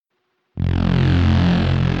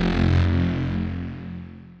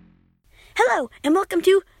Hello, and welcome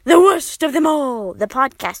to The Worst of Them All, the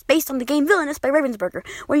podcast based on the game Villainous by Ravensburger,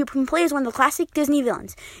 where you can play as one of the classic Disney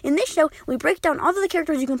villains. In this show, we break down all of the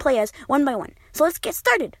characters you can play as one by one. So let's get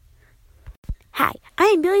started. Hi, I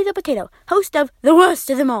am Billy the Potato, host of The Worst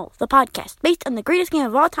of Them All, the podcast based on the greatest game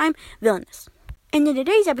of all time, Villainous. And in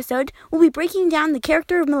today's episode, we'll be breaking down the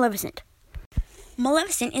character of Maleficent.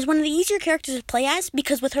 Maleficent is one of the easier characters to play as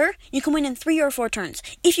because with her, you can win in 3 or 4 turns,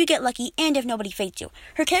 if you get lucky and if nobody fades you.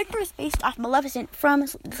 Her character is based off Maleficent from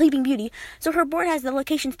Sleeping Beauty, so her board has the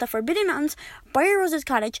locations the Forbidden Mountains, Briar Rose's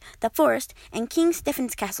Cottage, the Forest, and King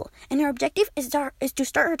Stephen's Castle. And her objective is to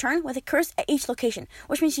start her turn with a curse at each location,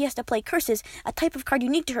 which means she has to play curses, a type of card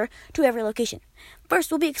unique to her, to every location.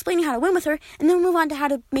 First, we'll be explaining how to win with her, and then we'll move on to how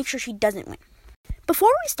to make sure she doesn't win.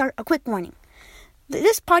 Before we start, a quick warning.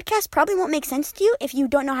 This podcast probably won't make sense to you if you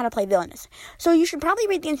don't know how to play Villainous. So you should probably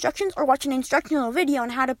read the instructions or watch an instructional video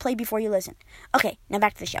on how to play before you listen. Okay, now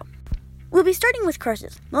back to the show. We'll be starting with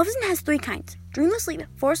curses. Maleficent has 3 kinds: Dreamless Sleep,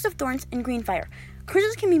 Forest of Thorns, and Green Fire.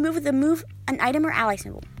 Curses can be moved with a move, an item, or ally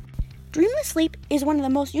symbol. Dreamless Sleep is one of the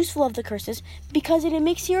most useful of the curses because it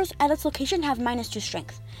makes heroes at its location have -2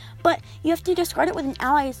 strength. But you have to discard it when an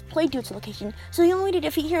ally is played to its location, so the only way to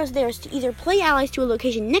defeat heroes there is to either play allies to a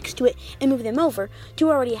location next to it and move them over,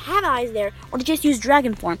 to already have allies there, or to just use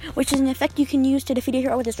Dragon Form, which is an effect you can use to defeat a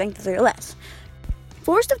hero with a strength of 3 or less.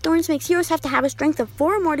 Forest of Thorns makes heroes have to have a strength of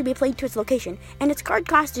 4 or more to be played to its location, and its card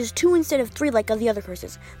cost is 2 instead of 3 like the other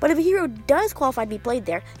curses. But if a hero does qualify to be played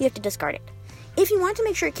there, you have to discard it. If you want to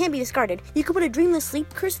make sure it can't be discarded, you could put a Dreamless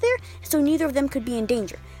Sleep curse there, so neither of them could be in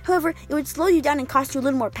danger. However, it would slow you down and cost you a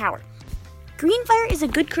little more power. Green Fire is a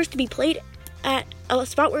good curse to be played at a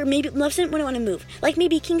spot where maybe Maleficent wouldn't want to move, like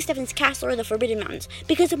maybe King Stephen's Castle or the Forbidden Mountains,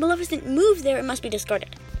 because if Maleficent moves there, it must be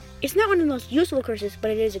discarded. It's not one of the most useful curses, but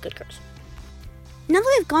it is a good curse. Now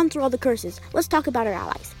that we've gone through all the curses, let's talk about our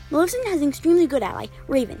allies. Maleficent has an extremely good ally,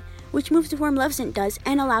 Raven, which moves before Maleficent does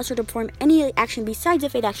and allows her to perform any action besides a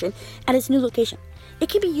fate action at its new location. It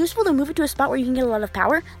can be useful to move it to a spot where you can get a lot of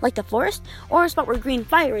power, like the Forest, or a spot where Green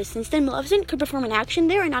Fire is, since then Maleficent could perform an action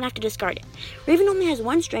there and not have to discard it. Raven only has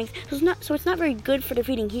 1 strength, so it's not very good for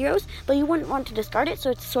defeating heroes, but you wouldn't want to discard it, so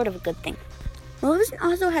it's sort of a good thing. Maleficent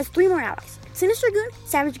also has 3 more allies: Sinister Goon,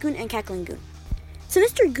 Savage Goon, and Cackling Goon.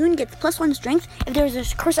 Sinister Goon gets +1 strength if there is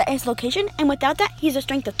a curse at his location, and without that, he has a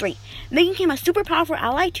strength of 3, making him a super powerful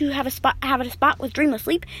ally to have a spot with Dreamless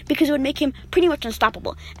Sleep, because it would make him pretty much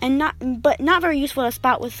unstoppable, but not very useful at a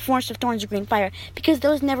spot with Forest of Thorns or Green Fire, because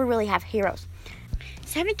those never really have heroes.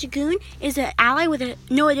 Savage Goon is an ally with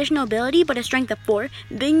no additional ability but a strength of 4,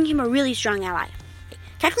 making him a really strong ally.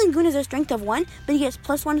 Cackling Goon has a strength of 1, but he gets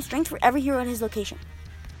 +1 strength for every hero at his location.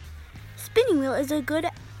 Spinning Wheel is a good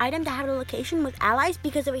item to have at a location with allies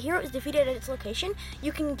because if a hero is defeated at its location,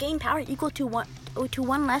 you can gain power equal to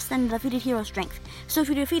one less than the defeated hero's strength. So if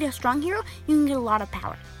you defeat a strong hero, you can get a lot of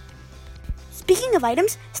power. Speaking of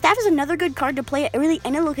items, Staff is another good card to play at really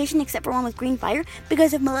any location except for one with Green Fire,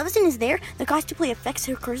 because if Maleficent is there, the cost to play effects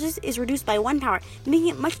or curses is reduced by 1 power, making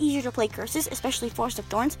it much easier to play curses, especially Forest of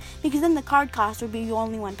Thorns, because then the card cost would be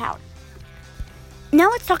only 1 power. Now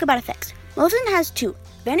let's talk about effects. Maleficent has 2,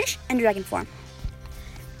 Vanish and Dragon Form.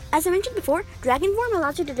 As I mentioned before, Dragon Form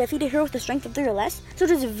allows you to defeat a hero with a strength of 3 or less, so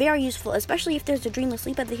it is very useful, especially if there's a Dreamless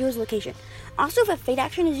Sleep at the hero's location. Also, if a fate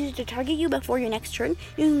action is used to target you before your next turn,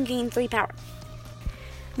 you can gain 3 power.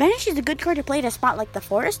 Vanish is a good card to play at a spot like the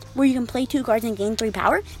Forest, where you can play 2 cards and gain 3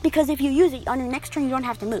 power, because if you use it on your next turn, you don't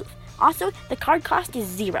have to move. Also, the card cost is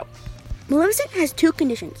 0. Maleficent has 2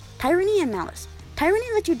 conditions, Tyranny and Malice. Tyranny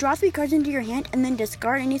lets you draw 3 cards into your hand and then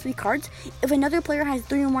discard any 3 cards if another player has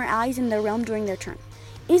 3 or more allies in their realm during their turn.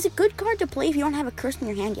 It is a good card to play if you don't have a curse in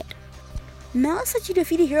your hand yet. Malice lets you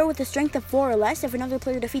defeat a hero with a strength of 4 or less if another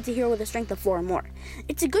player defeats a hero with a strength of 4 or more.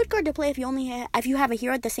 It's a good card to play if you have a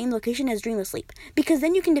hero at the same location as Dreamless Sleep, because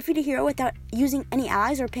then you can defeat a hero without using any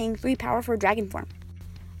allies or paying 3 power for Dragon Form.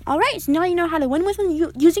 Alright, so now you know how to win with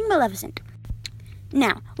using Maleficent.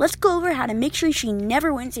 Now, let's go over how to make sure she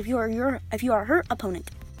never wins if you are her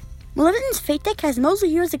opponent. Maleficent's Fate deck has mostly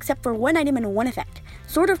heroes except for 1 item and 1 effect,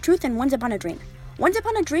 Sword of Truth and Once Upon a Dream. Once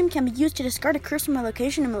Upon a Dream can be used to discard a curse from a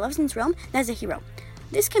location in Maleficent's realm that has a hero.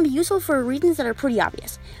 This can be useful for reasons that are pretty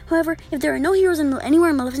obvious. However, if there are no heroes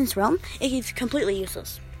anywhere in Maleficent's realm, it is completely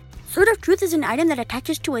useless. Sword of Truth is an item that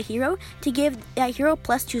attaches to a hero to give that hero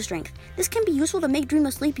 +2 strength. This can be useful to make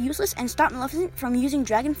Dreamless Sleep useless and stop Maleficent from using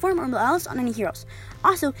Dragon Form or Malice on any heroes.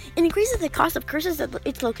 Also, it increases the cost of curses at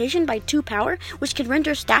its location by 2 power, which can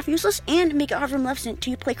render Staff useless and make it hard for Maleficent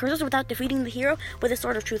to play curses without defeating the hero with a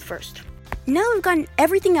Sword of Truth first. Now we've gotten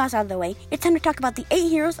everything else out of the way, it's time to talk about the 8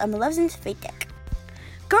 heroes of Maleficent's Fate deck.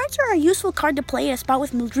 Guards are a useful card to play at a spot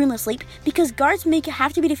with Dreamless Leap because guards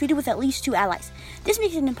have to be defeated with at least 2 allies. This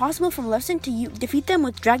makes it impossible for Maleficent to defeat them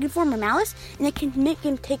with Dragon Form or Malice, and it can make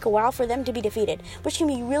him take a while for them to be defeated, which can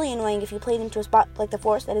be really annoying if you play them to a spot like the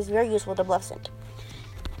forest that is very useful to Maleficent.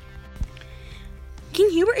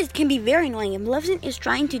 King Hubert can be very annoying if Maleficent is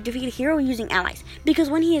trying to defeat a hero using allies, because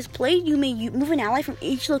when he is played, you may move an ally from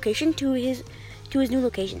each location to his new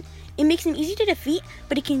location. It makes him easy to defeat,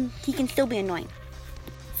 but he can still be annoying.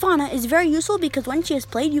 Fauna is very useful because when she is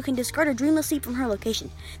played, you can discard a Dreamless Leap from her location.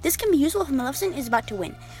 This can be useful if Maleficent is about to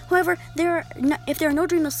win. However, if there are no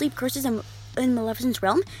Dreamless Leap curses in Maleficent's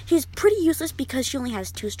realm, she is pretty useless because she only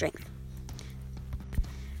has 2 strength.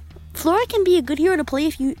 Flora can be a good hero to play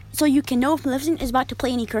so you can know if Maleficent is about to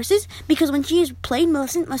play any curses, because when she is played,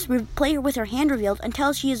 Maleficent must play her with her hand revealed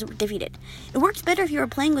until she is defeated. It works better if you are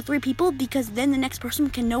playing with 3 people, because then the next person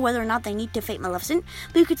can know whether or not they need to fate Maleficent,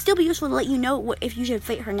 but it could still be useful to let you know if you should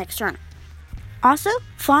fate her next turn. Also,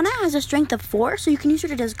 Fauna has a strength of 4, so you can use her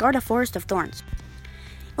to discard a Forest of Thorns.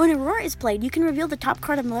 When Aurora is played, you can reveal the top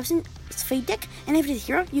card of Maleficent's fate deck, and if it is a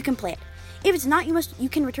hero, you can play it. If it's not, you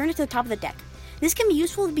can return it to the top of the deck. This can be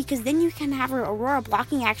useful because then you can have her Aurora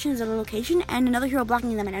blocking actions at a location and another hero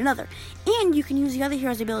blocking them at another, and you can use the other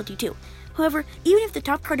hero's ability too. However, even if the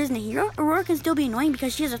top card isn't a hero, Aurora can still be annoying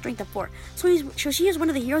because she has a strength of 4, so she is one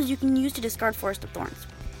of the heroes you can use to discard Forest of Thorns.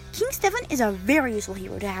 King Stefan is a very useful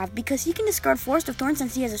hero to have because he can discard Forest of Thorns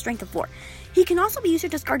since he has a strength of 4. He can also be used to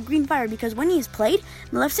discard Green Fire because when he is played,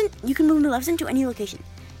 you can move Maleficent to any location.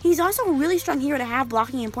 He's also a really strong hero to have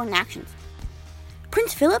blocking important actions.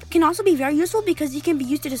 Prince Philip can also be very useful because he can be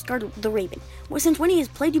used to discard the Raven, since when he is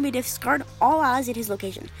played you may discard all allies at his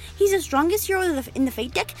location. He's the strongest hero in the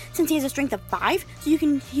Fate deck since he has a strength of 5, so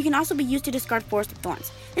he can also be used to discard Forest of Thorns.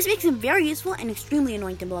 This makes him very useful and extremely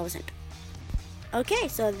annoying to Maleficent. Okay,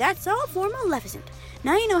 so that's all for Maleficent.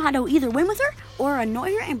 Now you know how to either win with her or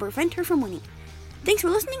annoy her and prevent her from winning. Thanks for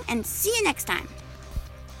listening and see you next time.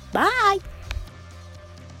 Bye!